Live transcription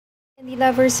Candy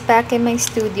lovers, back in my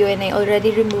studio and I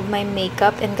already removed my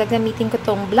makeup and gagamitin ko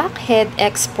tong Blackhead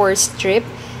X Pore Strip.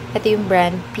 Ito yung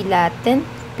brand Pilaten.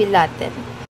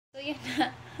 So yan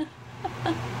na.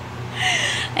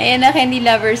 Ayan na, Candy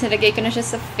lovers, nalagay ko na siya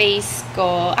sa face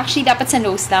ko. Actually, dapat sa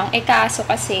nose lang. Kaso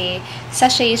kasi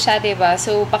sachet siya, diba?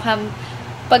 So baka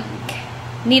pag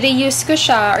ni-reuse ko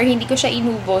siya or hindi ko siya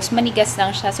inubos, manigas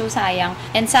lang siya. So sayang.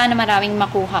 And sana maraming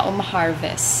makuha o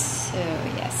ma-harvest. So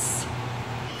yes.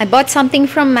 I bought something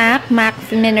from MAC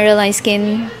Mineralized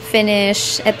Skin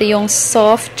Finish. Ito yung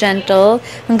soft, gentle.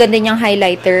 Ang ganda niyang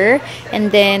highlighter. And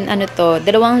then, ano to?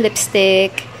 Dalawang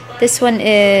lipstick. This one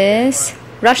is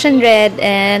Russian Red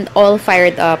and All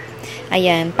Fired Up.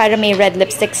 Ayan, para may red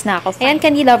lipsticks na ako. Ayan,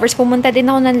 Candy lovers, pumunta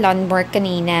din ako ng landmark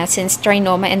kanina since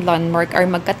Trinoma and landmark are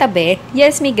magkatabi.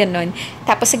 Yes, may ganun.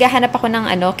 Tapos, naghahanap ako ng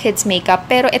kids makeup.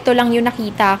 Pero ito lang yung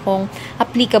nakita kong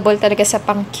applicable talaga sa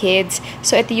pang kids.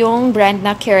 So, ito yung brand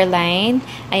na CARELINE.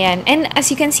 Ayan. And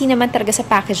as you can see naman talaga sa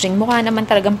packaging, mukha naman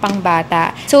talagang pang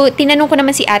bata. So, tinanong ko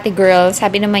naman si ate girl.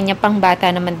 Sabi naman niya, pang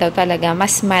bata naman daw talaga.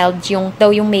 Mas mild yung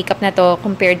makeup na to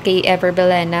compared kay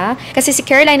Everbelena. Kasi si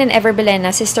CARELINE and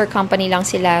Everbelena, sister company lang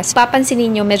sila. So, papansinin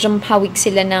nyo, medyo hawig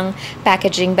sila ng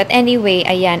packaging. But anyway,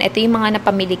 ayan, ito yung mga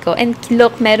napamili ko. And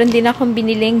look, meron din akong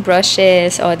biniling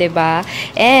brushes. O, diba?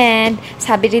 And,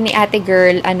 sabi rin ni ate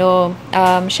girl,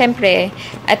 syempre,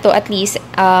 ito at least,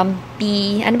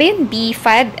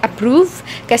 B-FAD approved.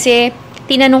 Kasi,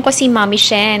 tinanong ko si Mommy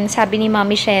Shen. Sabi ni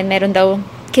Mommy Shen, meron daw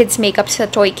kids makeup sa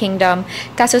Toy Kingdom.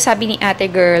 Kaso sabi ni ate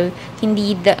girl,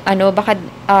 hindi, baka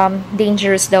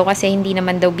dangerous daw kasi hindi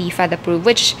naman daw B-FAD approved.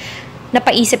 Which,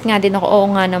 napaisip nga din ako, oo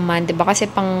nga naman, diba? Kasi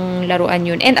pang laruan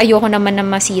yun. And ayoko naman na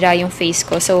masira yung face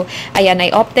ko. So, ayan, I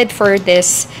opted for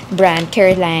this brand,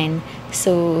 CARELINE.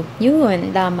 So,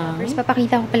 yun, lamang. First,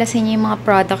 papakita ko pala sa inyo yung mga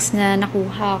products na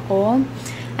nakuha ko.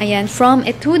 Ayan, from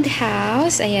Etude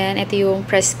House. Ayan, ito yung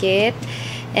press kit.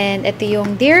 And ito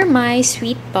yung Dear My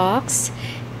Sweet Box.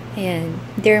 Ayan,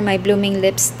 Dear My Blooming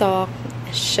Lipstock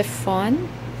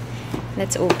Chiffon.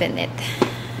 Let's open it.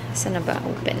 Saan na ba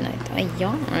open na ito?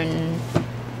 Ayan.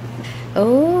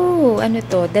 Oh, ano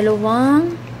to?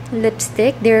 Dalawang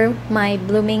lipstick. They're my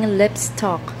blooming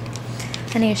lipstock.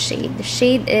 Ano yung shade? The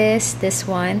shade is this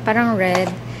one. Parang red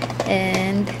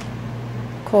and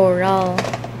coral.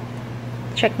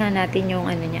 Check na natin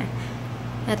yung ano niya.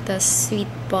 Ito,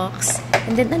 sweet box.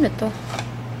 And then, ano to?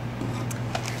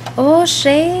 Oh,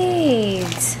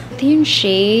 shades. Ito yung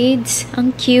shades.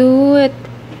 Ang cute.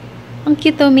 Ang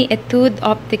cute, may Etude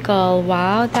Optical.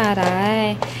 Wow,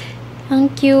 taray.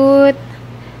 Ang cute.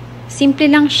 Simple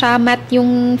lang siya. Matte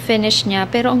yung finish niya.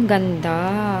 Pero ang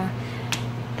ganda.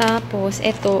 Tapos,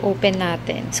 ito, open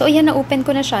natin. So, ayan, na-open ko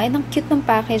na siya. Ayan, ang cute ng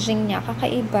packaging niya.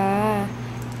 Kakaiba.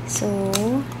 So,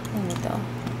 ano to?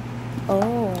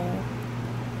 Oh.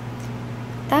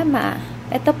 Tama.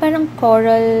 Ito parang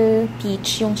coral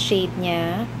peach yung shade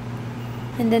niya.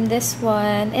 And then this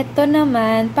one, ito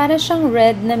naman, para siyang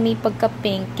red na may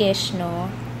pagka-pinkish, no?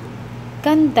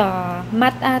 Ganda.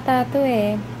 Matte ata to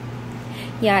eh.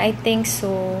 Yeah, I think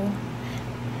so.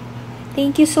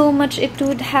 Thank you so much,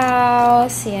 Etude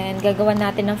House. Yan, gagawa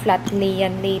natin ng flat lay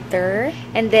yan later.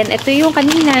 And then, ito yung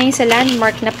kanina, yung sa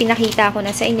landmark na pinakita ko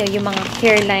na sa inyo, yung mga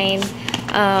CARELINE,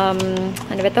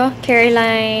 ano ba to?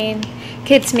 CARELINE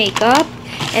Kids Makeup.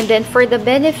 And then, for the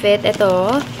benefit,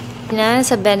 ito, na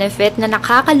sa benefit na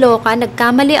nakakaloka,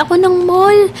 nagkamali ako ng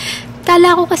mall.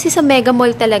 Kala ko kasi sa Mega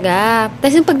Mall talaga.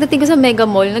 Tapos yung pagdating ko sa Mega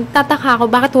Mall, nagtataka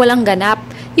ako bakit walang ganap.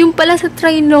 Yung pala sa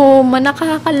Trinoma,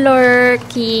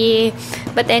 nakakalurky.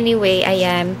 But anyway,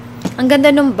 ayan. Ang ganda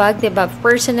ng bag, diba?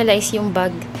 Personalize yung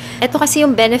bag. Ito kasi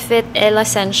yung Benefit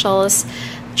Essentials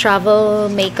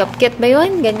travel makeup kit ba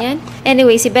yun? Ganyan.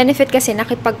 Anyway, si Benefit kasi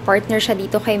nakipag-partner siya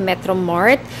dito kay Metro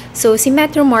Mart. So, si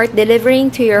Metro Mart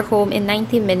delivering to your home in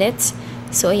 90 minutes.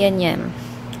 So, ayan yan.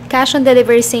 Cash on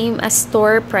delivery, same as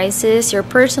store prices. Your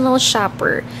personal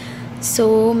shopper.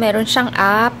 So, meron siyang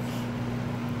app.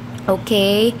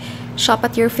 Okay. Shop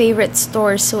at your favorite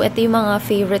stores. So, ito yung mga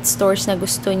favorite stores na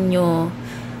gusto nyo.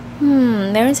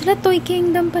 Meron sila Toy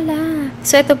Kingdom pala.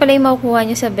 So, ito pala yung makukuha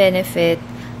nyo sa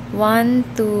Benefit.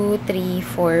 1, 2, 3,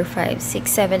 4, 5, 6,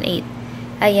 7, 8.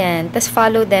 Ayan. Tapos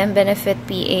follow them, Benefit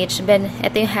PH.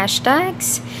 Ito yung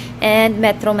hashtags. And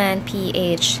Metroman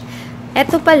PH.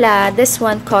 Ito pala, this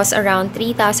one costs around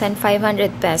 3,500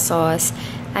 pesos.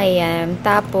 Ayan.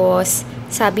 Tapos,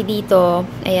 sabi dito,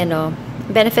 ayan o,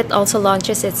 Benefit also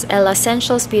launches its Ella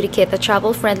Essentials Beauty Kit, a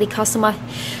travel-friendly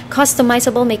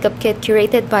customizable makeup kit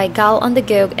curated by Gal on the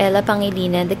Go, Ella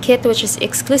Pangilinan. The kit, which is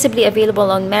exclusively available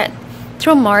on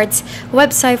through Mart's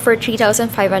website for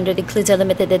 $3,500. Includes a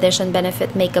limited edition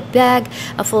benefit makeup bag,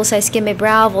 a full-size Gimme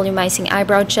Brow volumizing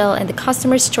eyebrow gel, and the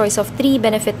customer's choice of 3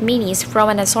 benefit minis from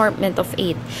an assortment of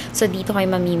 8. So dito kayo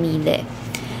mamimili.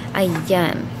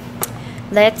 Ayan.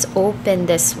 Let's open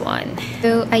this one.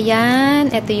 So,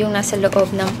 ayan. Ito yung nasa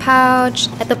loob ng pouch.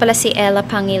 Ito pala si Ella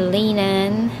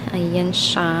Pangilinan. Ayan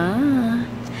siya.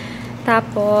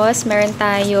 Tapos, meron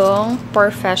tayong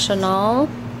Professional.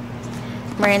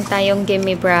 Meron tayong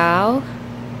Gimme Brow.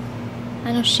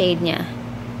 Anong shade niya?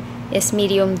 Is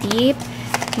medium deep.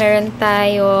 Meron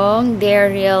tayong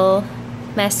Dare Real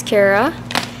Mascara.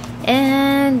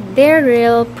 And Dare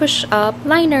Real Push-Up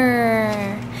Liner.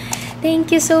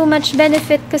 Thank you so much,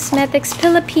 Benefit Cosmetics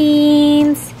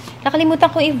Philippines.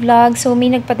 Nakalimutan ko i-vlog, so may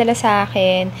nagpadala sa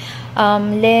akin.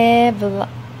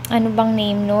 Ano bang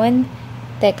name nun?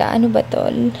 Teka, ano ba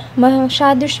tol?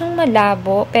 Masyado siyang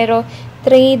malabo, pero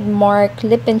trademark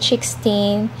lip and cheek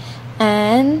stain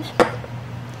and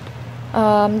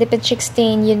lip and cheek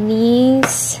stain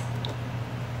Eunice,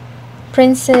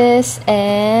 Princess,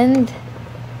 and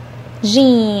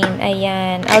Jean.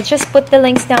 Ayan. I'll just put the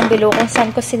links down below kung saan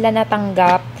ko sila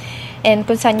natanggap and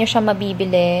kung saan nyo siya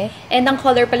mabibili. And ang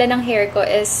color pala ng hair ko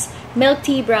is Milk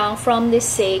Tea Brown from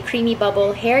Lisay Creamy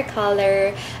Bubble Hair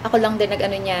Color. Ako lang din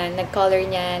nag-color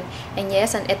niyan. And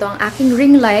yes, and ito ang aking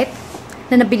ring light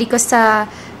na nabili ko sa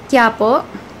Quiapo.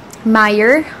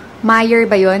 Meyer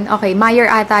ba yun? Okay, Meyer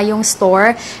ata yung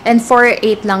store. And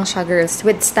 4.8 lang siya, girls.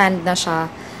 With stand na siya.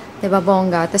 Diba,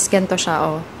 bongga? Tapos ganito siya,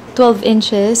 oh. 12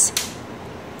 inches.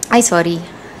 Ay, sorry.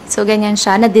 So, ganyan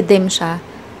siya. Nadidim siya.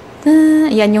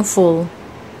 Yan yung full.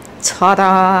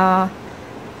 Tada!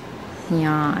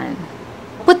 Yan.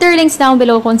 Put their links down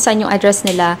below kung saan yung address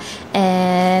nila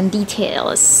and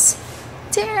details.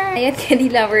 Ayan, candy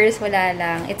lovers, wala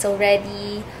lang. It's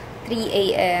already 3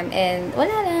 AM and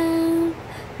wala lang.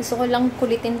 Gusto ko lang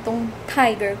kulitin tong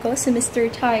tiger ko, si Mr.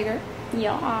 Tiger.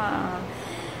 Yeah.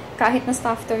 Kahit na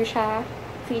staffer siya,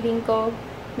 feeling ko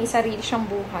may sarili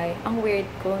siyang buhay. Ang weird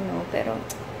ko, no? Pero,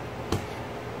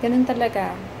 ganun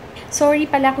talaga. Sorry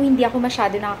pala kung hindi ako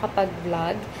masyado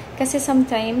nakakapag-vlog. Kasi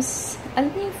sometimes, alam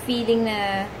mo yung feeling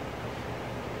na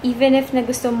even if na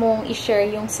gusto mong i-share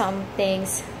yung some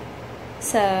things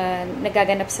sa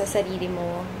nagaganap sa sarili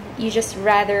mo, you just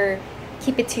rather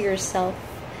keep it to yourself.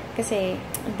 Kasi,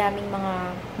 ang daming mga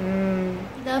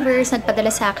lovers,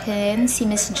 nagpadala sa akin si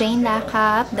Miss Jane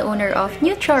Lakap, the owner of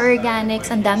Neutral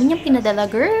Organics. Ang dami niyang pinadala,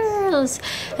 girls.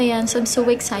 Ayan, so I'm so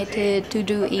excited to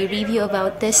do a review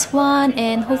about this one.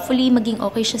 And hopefully, maging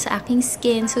okay siya sa aking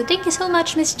skin. So, thank you so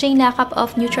much, Miss Jane Lakap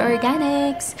of Neutral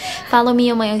Organics. Follow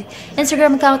me on my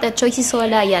Instagram account at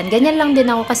joyceesola. Ayan, ganyan lang din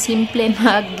ako kasimple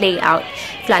mag-layout.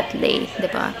 Flat lay,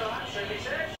 diba?